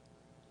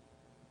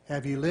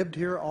 Have you lived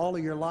here all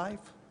of your life?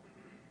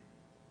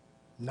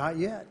 Not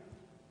yet.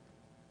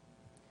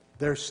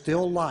 There's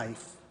still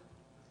life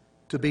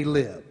to be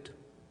lived.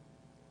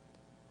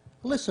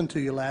 I listened to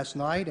you last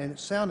night, and it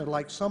sounded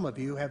like some of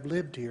you have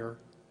lived here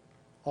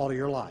all of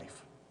your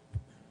life.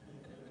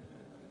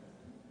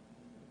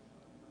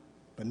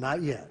 But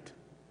not yet.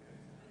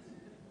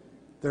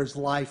 There's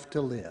life to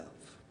live.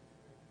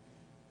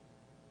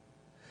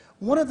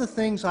 One of the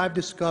things I've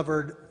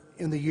discovered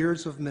in the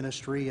years of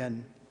ministry,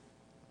 and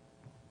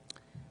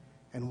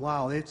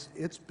wow,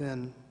 it's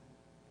been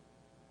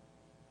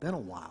a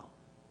while.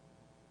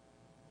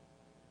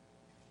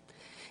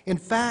 In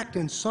fact,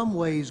 in some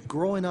ways,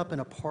 growing up in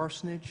a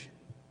parsonage,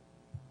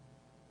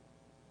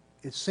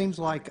 it seems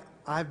like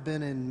I've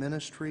been in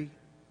ministry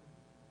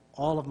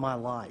all of my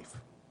life.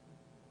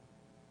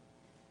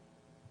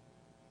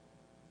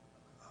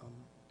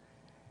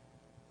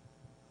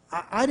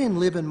 I didn't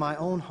live in my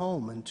own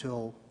home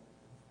until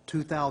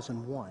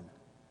 2001.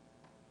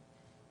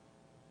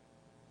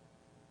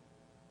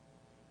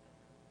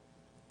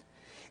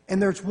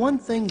 And there's one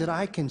thing that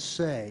I can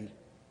say,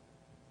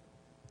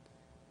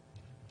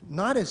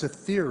 not as a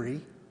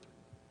theory,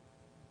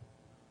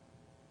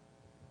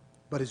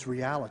 but as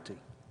reality,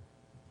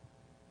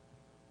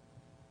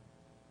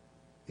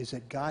 is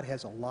that God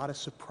has a lot of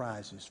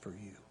surprises for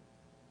you.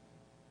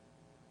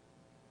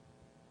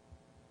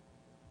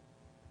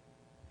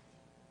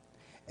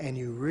 And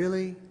you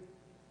really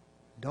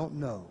don't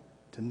know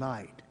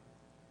tonight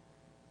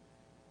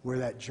where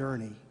that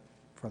journey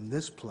from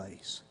this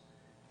place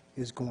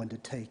is going to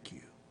take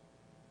you.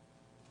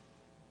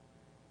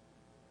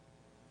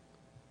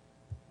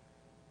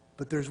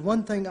 But there's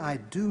one thing I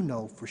do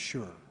know for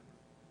sure.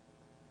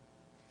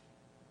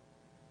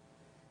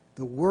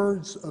 The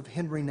words of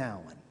Henry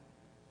Nouwen,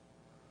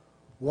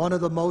 one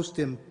of the most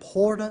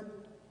important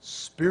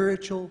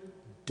spiritual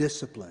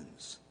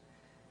disciplines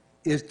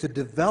is to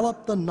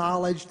develop the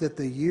knowledge that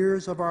the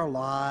years of our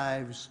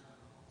lives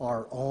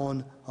are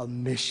on a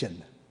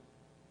mission.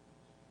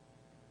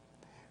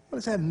 What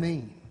does that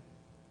mean?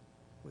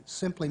 It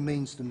simply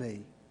means to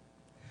me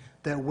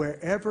that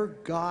wherever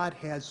God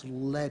has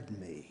led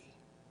me,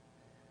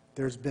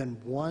 there's been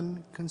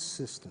one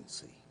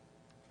consistency.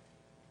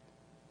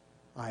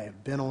 I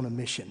have been on a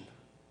mission.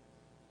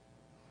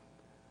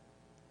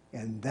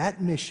 And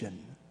that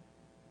mission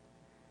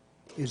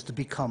is to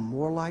become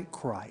more like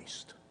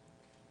Christ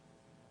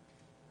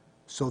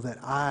so that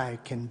I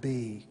can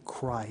be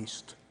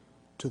Christ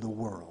to the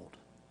world.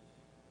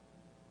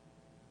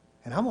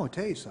 And I'm going to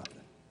tell you something.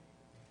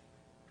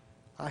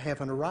 I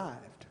haven't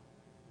arrived.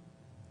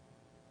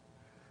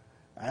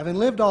 I haven't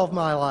lived all of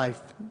my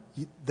life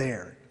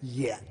there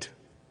yet.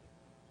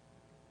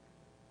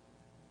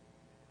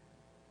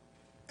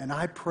 And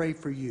I pray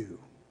for you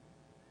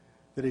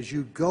that as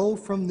you go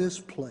from this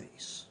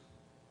place,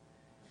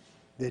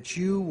 that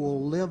you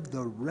will live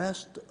the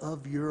rest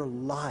of your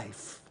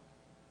life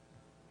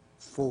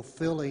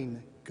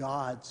fulfilling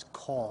God's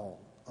call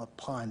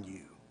upon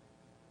you,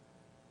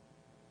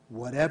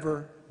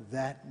 whatever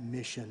that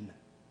mission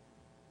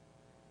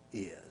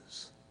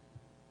is.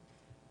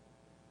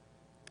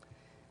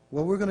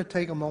 Well, we're going to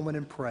take a moment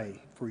and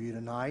pray for you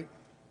tonight.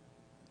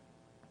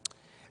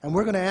 And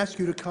we're going to ask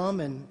you to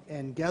come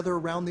and gather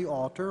around the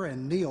altar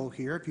and kneel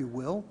here, if you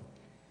will.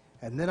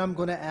 And then I'm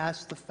going to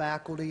ask the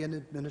faculty and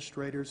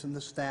administrators and the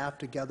staff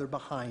to gather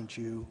behind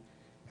you.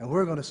 And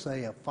we're going to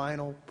say a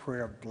final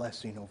prayer of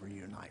blessing over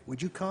you tonight.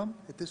 Would you come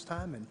at this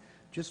time and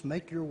just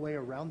make your way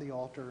around the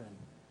altar? And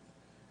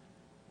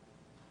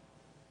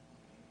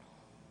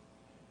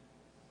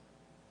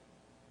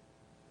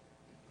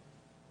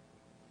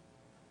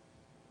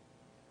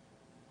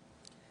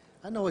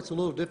I know it's a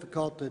little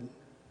difficult to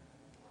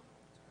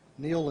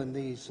kneel in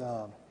these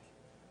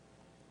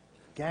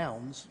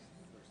gowns.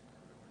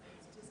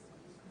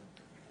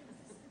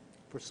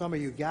 For some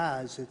of you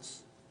guys,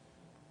 it's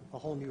a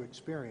whole new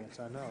experience,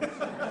 I know.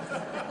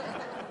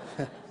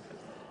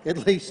 At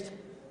least,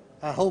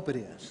 I hope it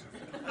is.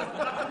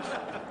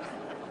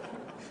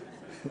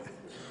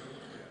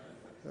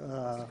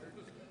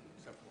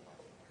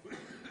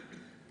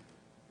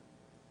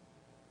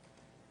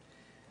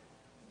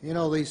 You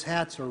know, these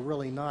hats are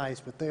really nice,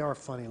 but they are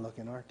funny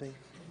looking, aren't they?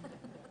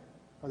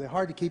 Are they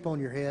hard to keep on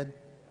your head?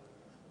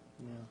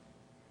 Yeah.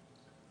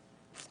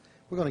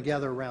 We're going to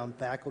gather around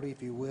faculty,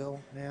 if you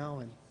will, now.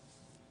 And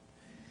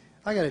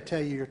I got to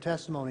tell you, your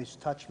testimonies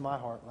touched my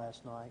heart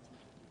last night.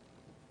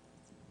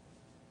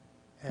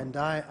 And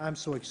I'm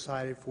so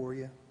excited for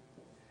you.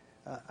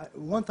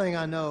 One thing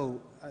I know,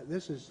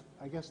 this is,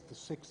 I guess, the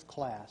 6th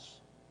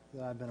class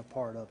that I've been a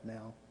part of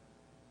now.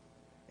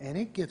 And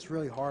it gets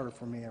really harder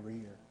for me every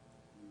year.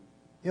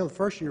 You know, the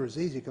first year was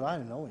easy because I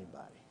didn't know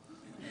anybody.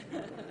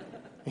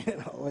 You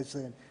know,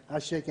 I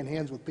was shaking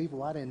hands with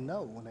people I didn't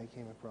know when they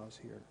came across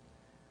here.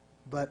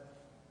 But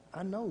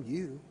I know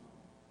you.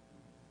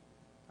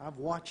 I've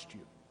watched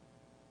you.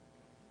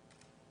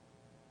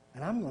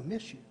 And I'm going to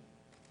miss you.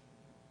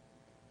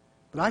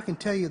 But I can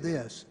tell you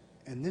this,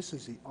 and this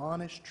is the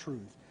honest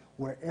truth.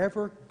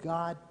 Wherever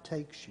God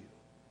takes you,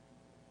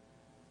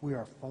 We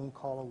are a phone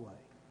call away.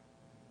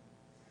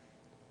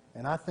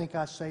 And I think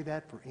I say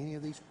that for any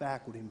of these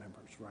faculty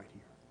members right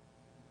here.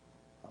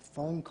 A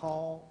phone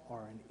call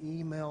or an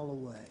email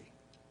away.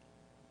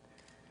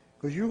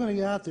 Because you're going to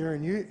get out there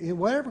and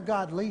wherever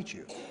God leads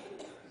you,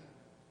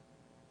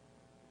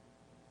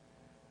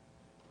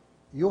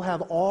 you'll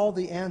have all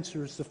the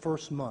answers the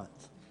first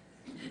month.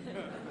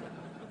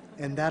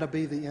 And that'll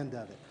be the end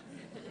of it.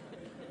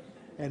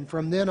 And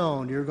from then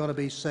on, you're going to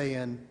be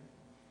saying,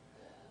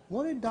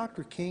 what did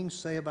Dr. King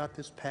say about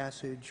this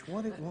passage?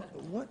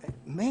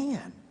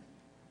 Man,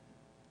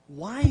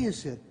 why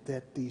is it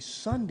that these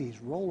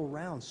Sundays roll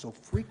around so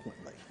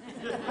frequently?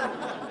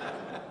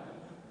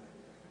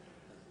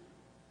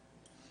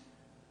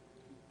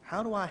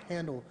 How do I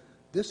handle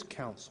this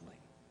counseling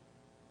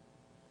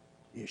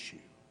issue?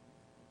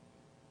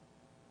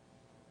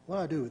 What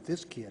do I do with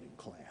this kid in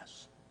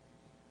class?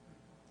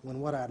 When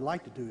what I'd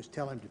like to do is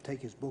tell him to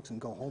take his books and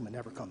go home and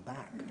never come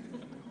back.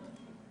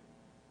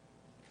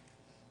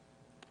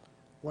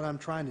 What I'm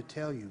trying to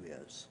tell you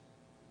is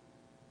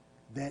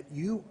that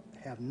you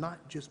have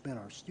not just been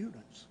our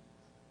students,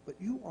 but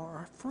you are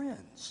our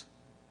friends.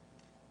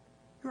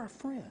 You're our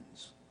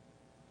friends.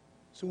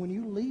 So when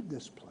you leave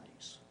this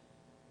place,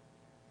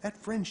 that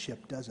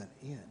friendship doesn't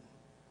end.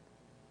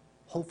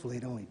 Hopefully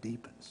it only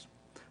deepens.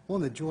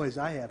 One of the joys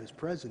I have as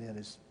president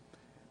is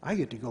I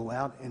get to go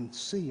out and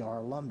see our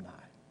alumni,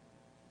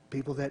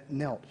 people that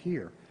knelt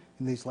here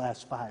in these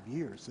last 5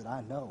 years that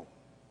I know,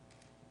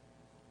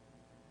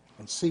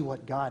 and see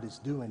what God is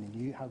doing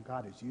and how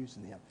God is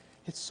using them.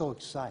 It's so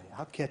exciting.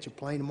 I'll catch a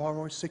plane tomorrow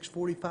morning,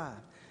 6:45,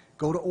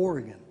 go to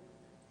Oregon,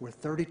 where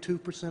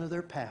 32% of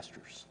their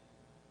pastors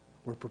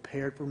were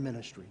prepared for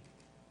ministry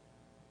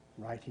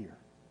right here.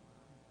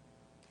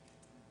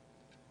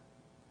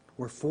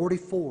 Where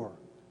 44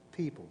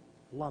 people,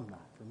 alumni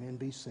from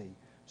NBC,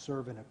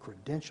 serve in a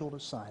credentialed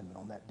assignment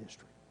on that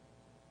district.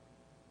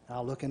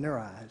 I'll look in their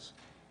eyes,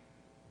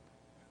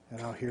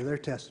 and I'll hear their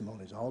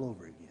testimonies all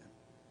over again.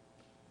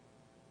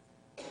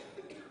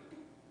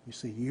 You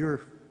see,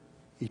 you're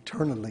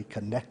eternally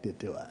connected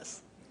to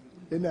us.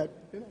 Isn't that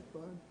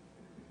fun?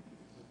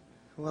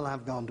 Well,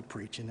 I've gone to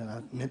preaching, and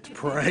I meant to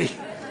pray.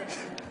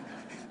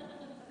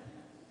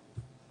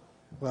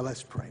 Well,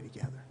 let's pray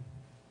together.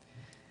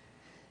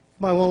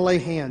 You might want to lay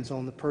hands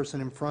on the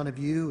person in front of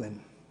you.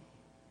 And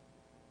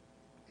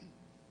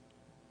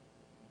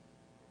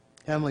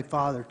Heavenly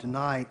Father,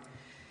 tonight,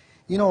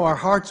 you know, our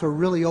hearts are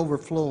really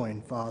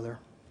overflowing, Father.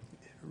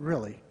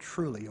 Really,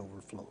 truly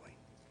overflowing.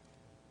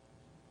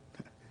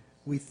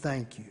 We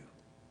thank you.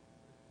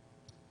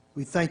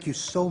 We thank you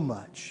so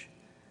much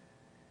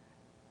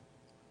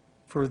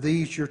for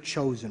these, your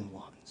chosen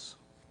ones.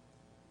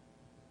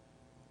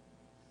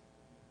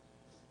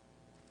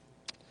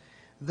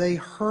 They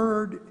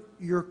heard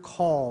your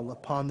call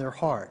upon their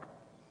heart.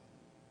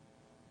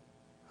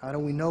 How do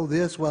we know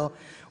this? Well,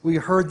 we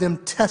heard them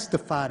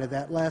testify to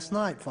that last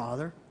night,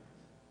 Father.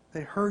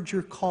 They heard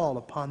your call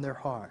upon their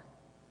heart.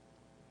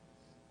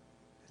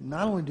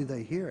 Not only do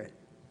they hear it,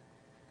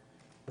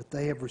 but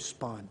they have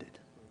responded.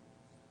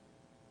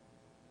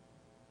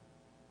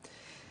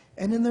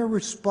 And in their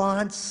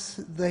response,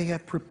 they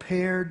have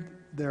prepared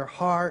their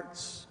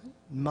hearts,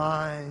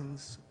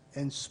 minds,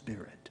 and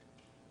spirit.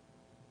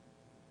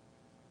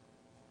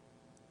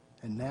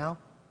 And now,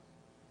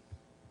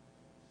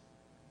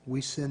 we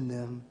send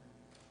them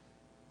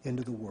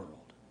into the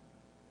world.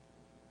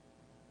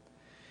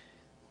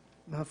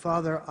 Now,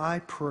 Father, I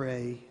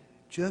pray,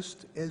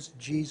 just as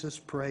Jesus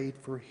prayed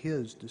for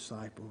his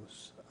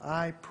disciples,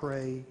 I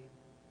pray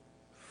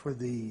for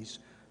these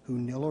who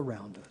kneel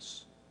around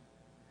us,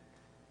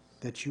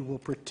 that you will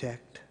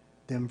protect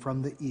them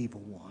from the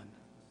evil one,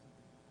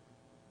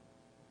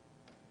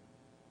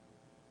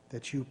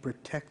 that you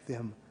protect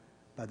them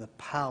by the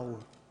power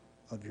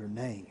of your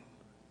name,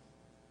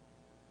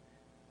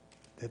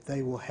 that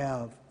they will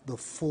have the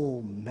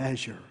full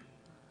measure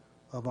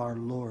of our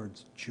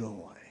Lord's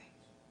joy,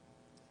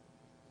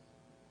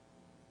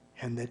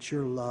 and that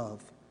your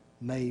love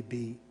may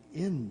be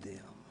in them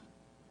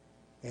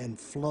and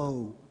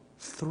flow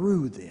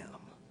through them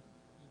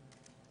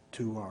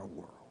to our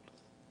world.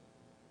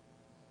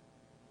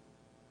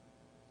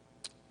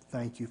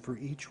 Thank you for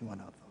each one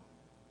of them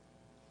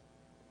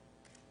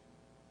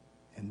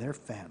and their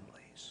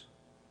families.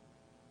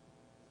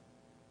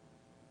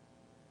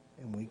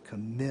 And we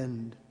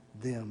commend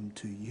them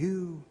to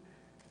you,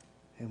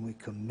 and we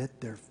commit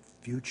their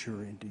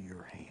future into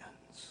your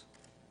hands.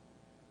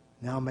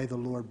 Now may the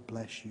Lord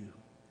bless you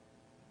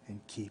and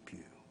keep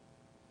you.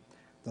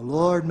 The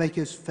Lord make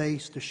his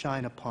face to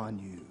shine upon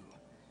you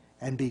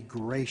and be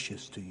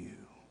gracious to you.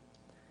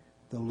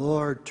 The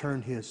Lord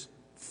turn his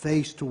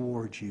face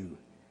towards you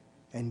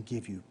and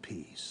give you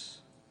peace.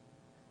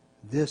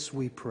 This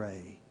we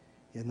pray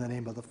in the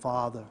name of the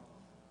Father,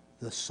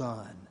 the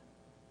Son,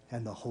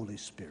 and the Holy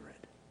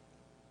Spirit.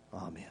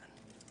 Amen.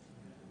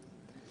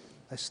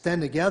 Let's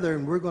stand together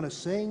and we're going to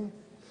sing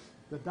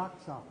the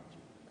doxology.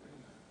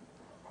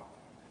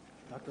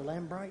 Dr.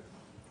 Lambright.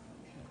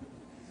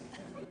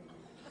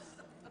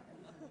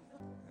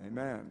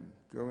 Amen.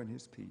 Go in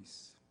his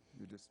peace.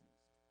 You're just